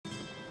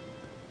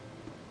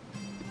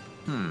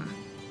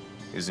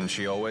Isn't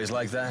she always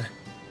like that?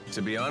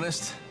 To be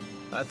honest,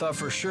 I thought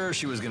for sure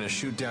she was gonna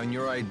shoot down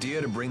your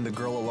idea to bring the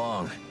girl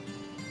along.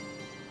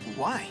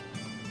 Why?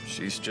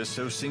 She's just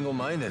so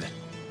single-minded.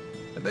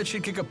 I bet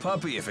she'd kick a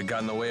puppy if it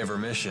got in the way of her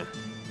mission.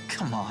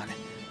 Come on.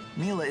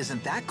 Mila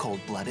isn't that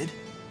cold-blooded.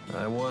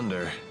 I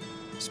wonder.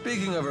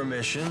 Speaking of her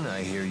mission,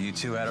 I hear you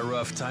two had a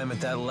rough time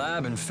at that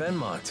lab in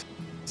Fenmont.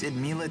 Did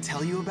Mila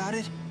tell you about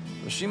it?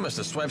 Well, she must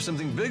have swiped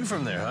something big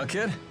from there, huh,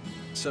 kid?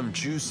 Some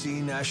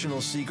juicy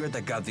national secret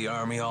that got the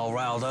army all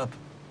riled up?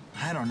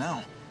 I don't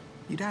know.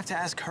 You'd have to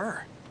ask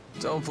her.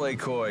 Don't play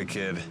coy,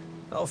 kid.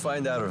 I'll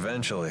find out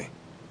eventually.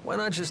 Why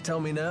not just tell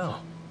me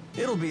now?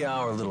 It'll be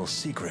our little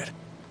secret.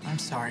 I'm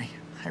sorry.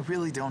 I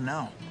really don't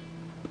know.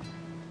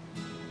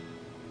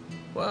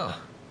 Well,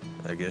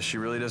 I guess she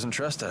really doesn't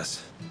trust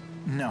us.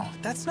 No,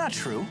 that's not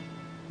true.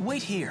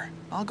 Wait here.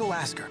 I'll go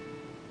ask her.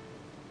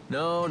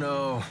 No,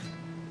 no.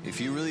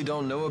 If you really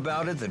don't know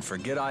about it, then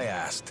forget I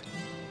asked.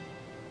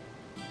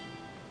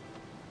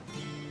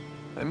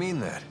 I mean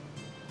that.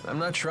 I'm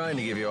not trying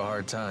to give you a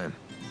hard time.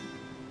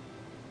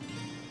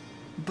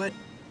 But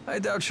I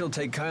doubt she'll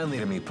take kindly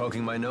to me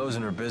poking my nose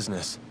in her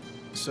business.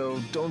 So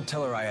don't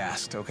tell her I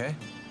asked, okay?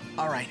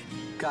 all right,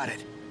 got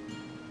it.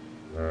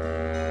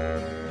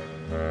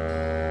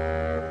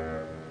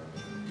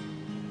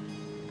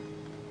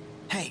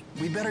 Hey,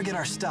 we better get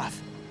our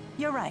stuff.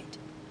 You're right.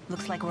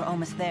 Looks like we're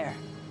almost there.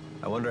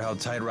 I wonder how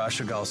tight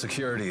Rashagal's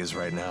security is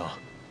right now.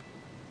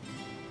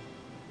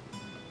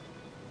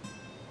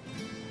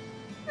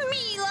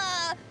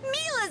 Mila!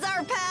 Mila's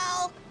our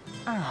pal!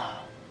 Oh.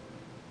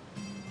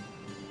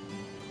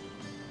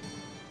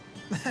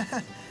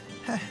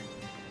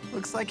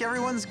 Looks like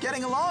everyone's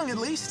getting along, at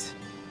least.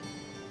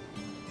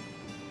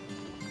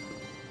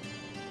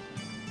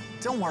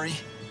 Don't worry,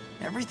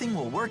 everything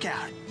will work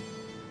out.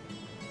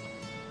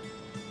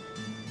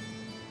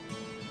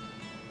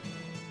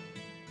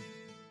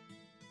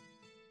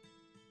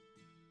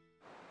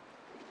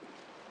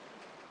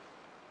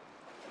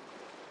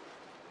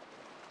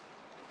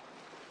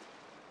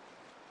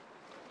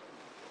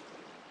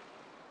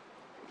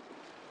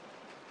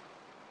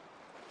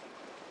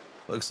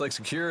 Looks like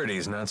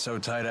security's not so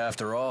tight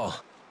after all.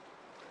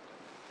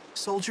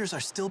 Soldiers are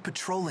still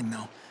patrolling,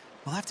 though.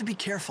 We'll have to be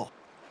careful.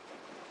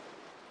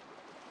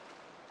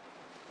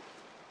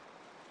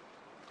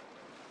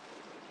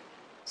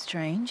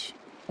 Strange.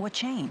 What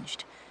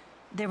changed?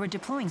 They were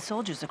deploying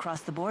soldiers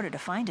across the border to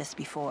find us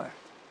before.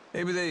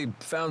 Maybe they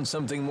found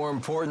something more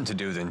important to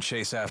do than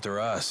chase after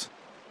us.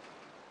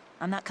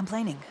 I'm not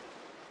complaining.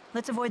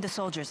 Let's avoid the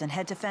soldiers and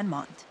head to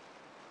Fenmont.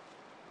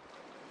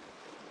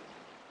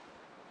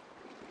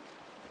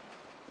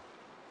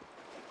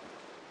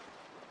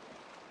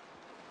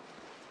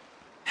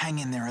 Hang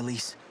in there,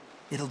 Elise.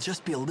 It'll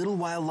just be a little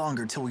while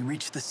longer till we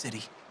reach the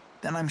city.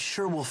 Then I'm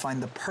sure we'll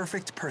find the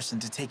perfect person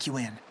to take you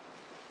in.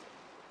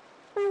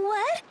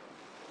 What?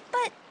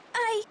 But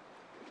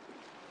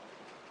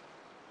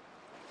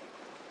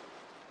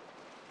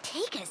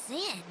Take us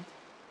in?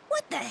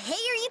 What the hey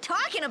are you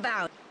talking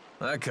about?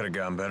 That could have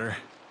gone better.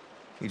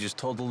 He just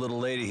told the little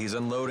lady he's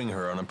unloading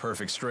her on a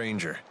perfect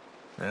stranger.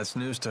 That's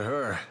news to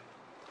her.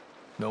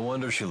 No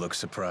wonder she looks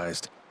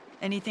surprised.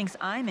 And he thinks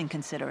I'm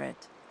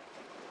inconsiderate.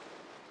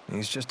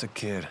 He's just a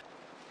kid.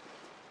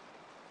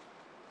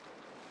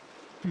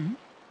 Hmm?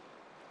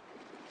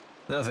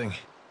 Nothing.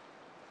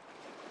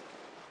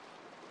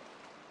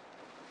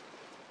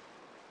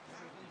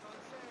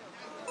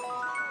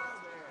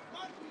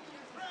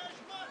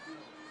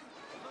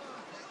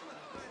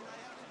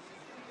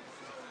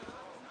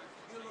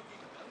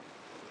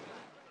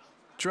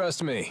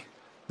 Trust me,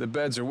 the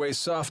beds are way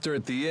softer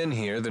at the inn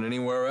here than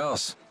anywhere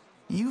else.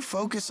 You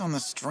focus on the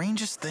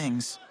strangest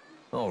things.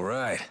 All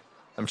right,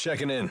 I'm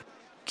checking in.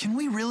 Can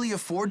we really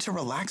afford to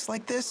relax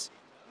like this?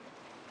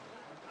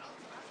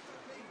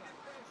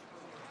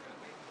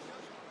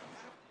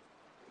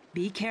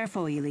 Be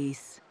careful,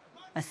 Elise.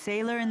 A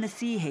sailor in the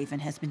Sea Haven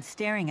has been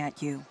staring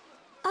at you.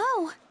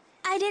 Oh,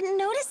 I didn't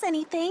notice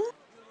anything.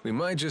 We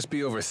might just be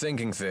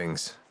overthinking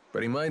things,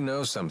 but he might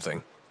know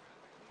something.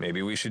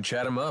 Maybe we should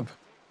chat him up.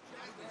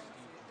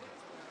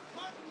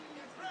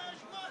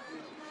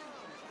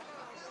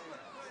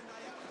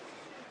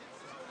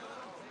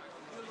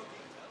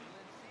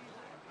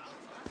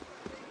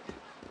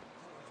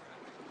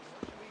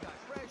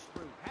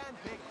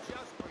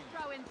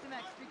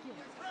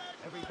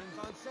 Everything's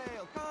on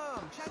sale.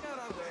 Come, check out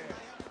our wares.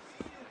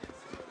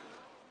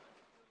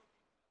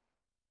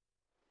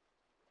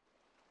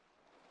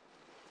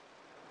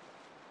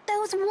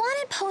 Those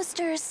wanted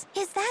posters.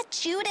 Is that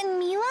Jude and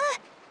Mila?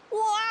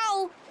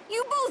 Wow,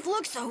 you both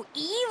look so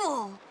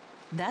evil.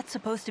 That's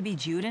supposed to be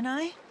Jude and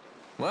I?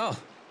 Well,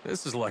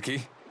 this is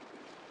lucky.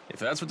 If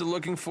that's what they're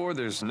looking for,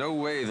 there's no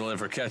way they'll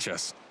ever catch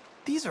us.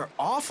 These are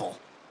awful.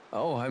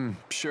 Oh, I'm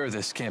sure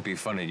this can't be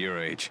fun at your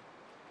age.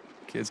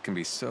 Kids can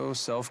be so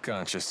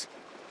self-conscious.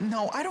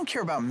 No, I don't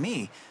care about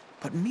me,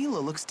 but Mila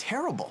looks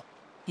terrible.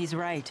 He's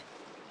right.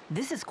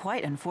 This is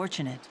quite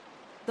unfortunate.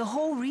 The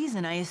whole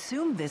reason I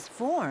assumed this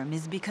form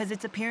is because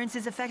its appearance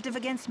is effective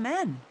against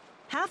men.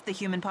 half the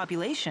human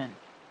population.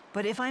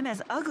 But if I'm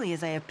as ugly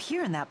as I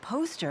appear in that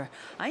poster,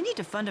 I need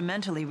to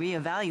fundamentally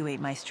reevaluate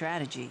my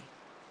strategy.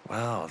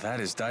 Wow, that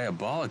is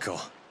diabolical.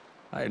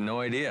 I had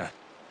no idea.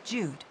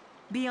 Jude,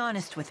 be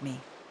honest with me.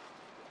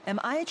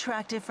 Am I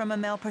attractive from a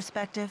male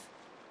perspective?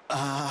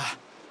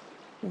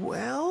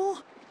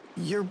 Well,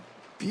 you're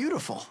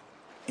beautiful,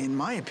 in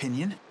my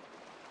opinion.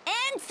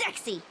 And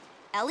sexy.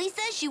 Ellie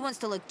says she wants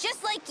to look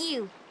just like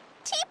you.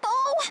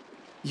 Tipo!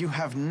 You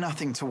have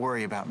nothing to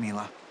worry about,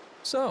 Mila.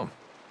 So,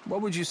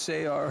 what would you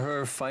say are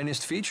her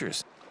finest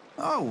features?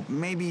 Oh,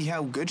 maybe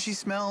how good she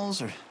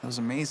smells, or those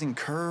amazing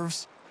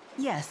curves.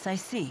 Yes, I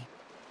see.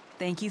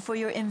 Thank you for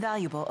your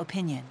invaluable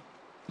opinion.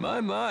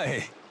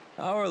 My.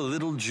 Our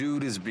little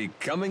Jude is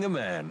becoming a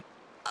man.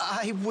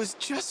 I was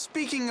just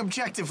speaking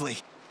objectively.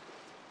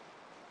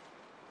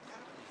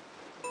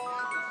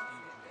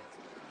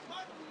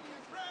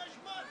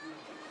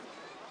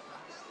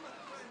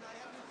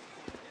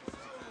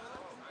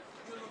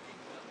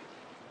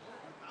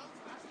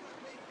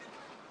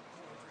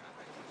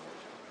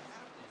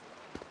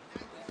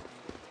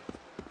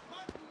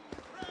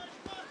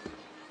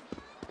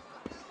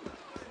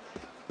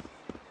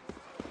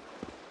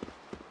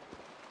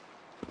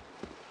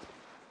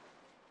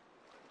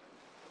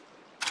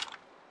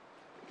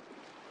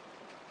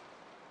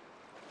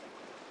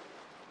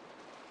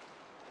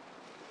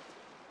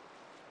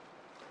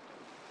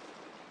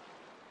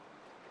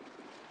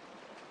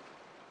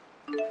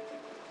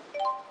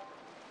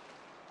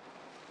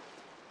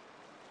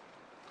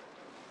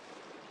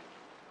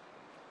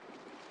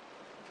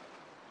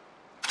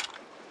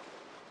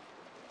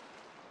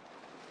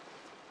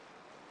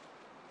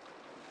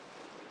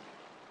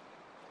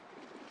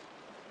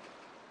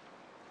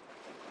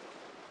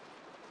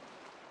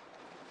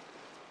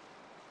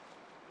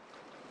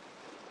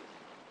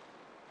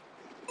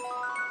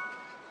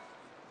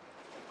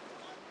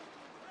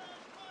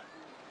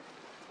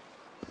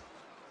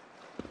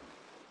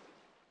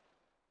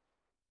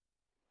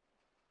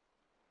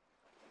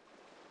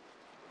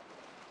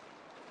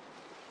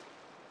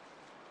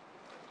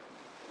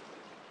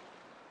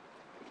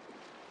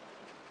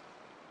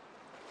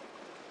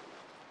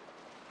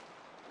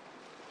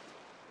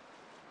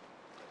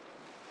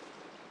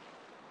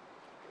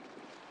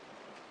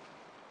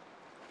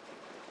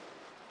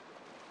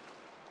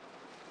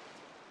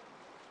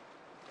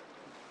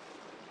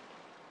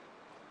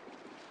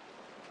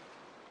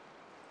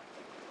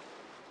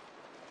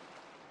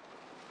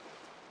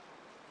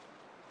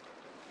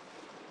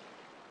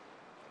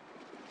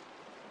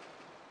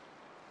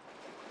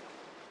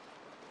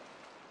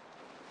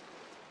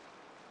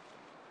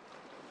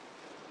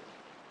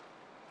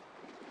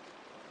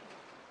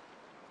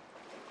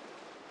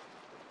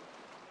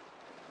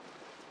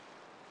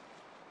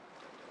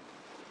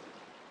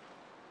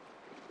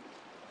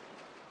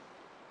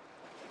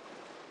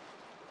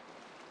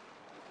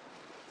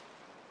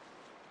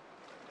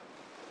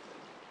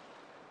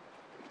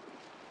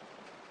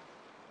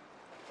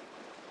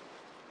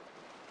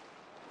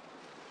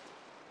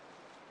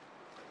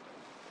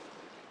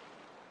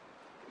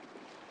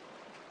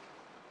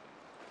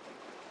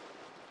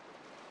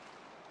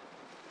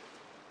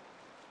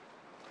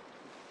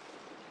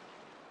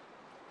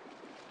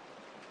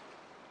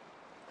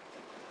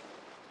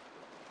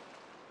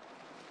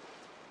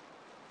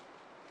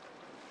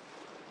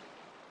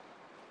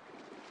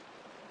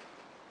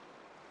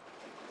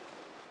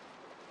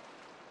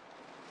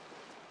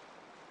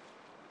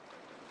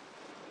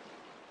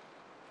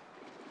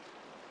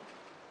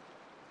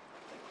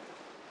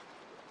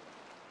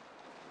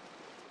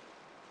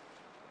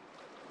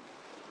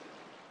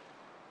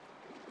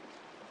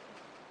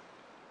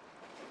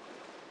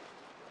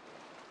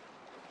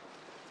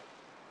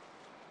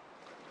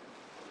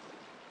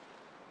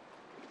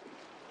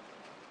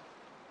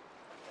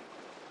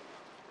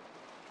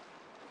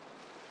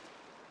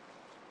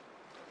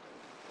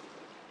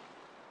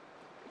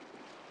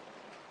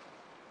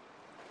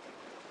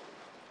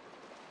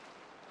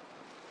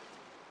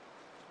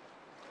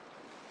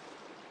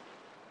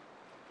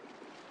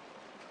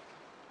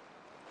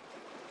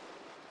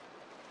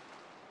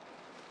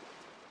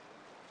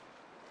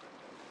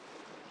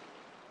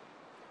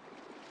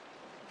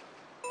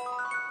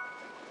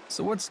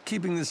 So what's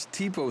keeping this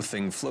Tipo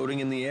thing floating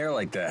in the air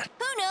like that?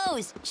 Who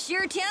knows?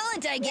 Sheer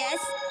talent, I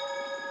guess.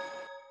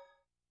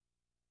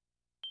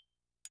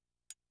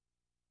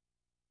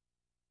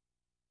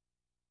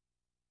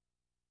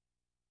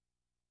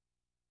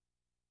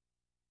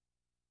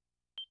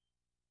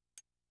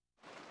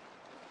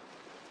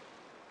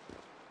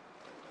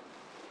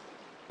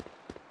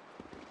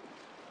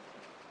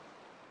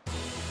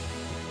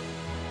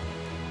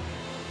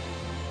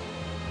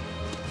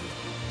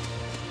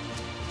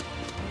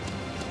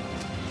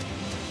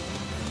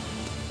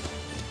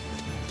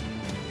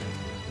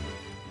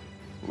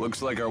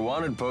 Looks like our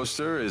wanted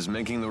poster is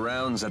making the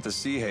rounds at the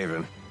Sea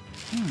Haven.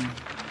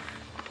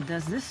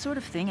 Does this sort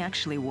of thing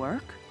actually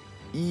work?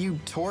 You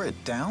tore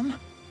it down?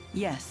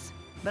 Yes,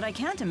 but I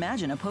can't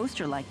imagine a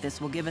poster like this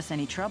will give us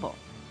any trouble.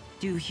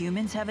 Do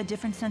humans have a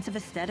different sense of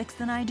aesthetics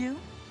than I do?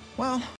 Well,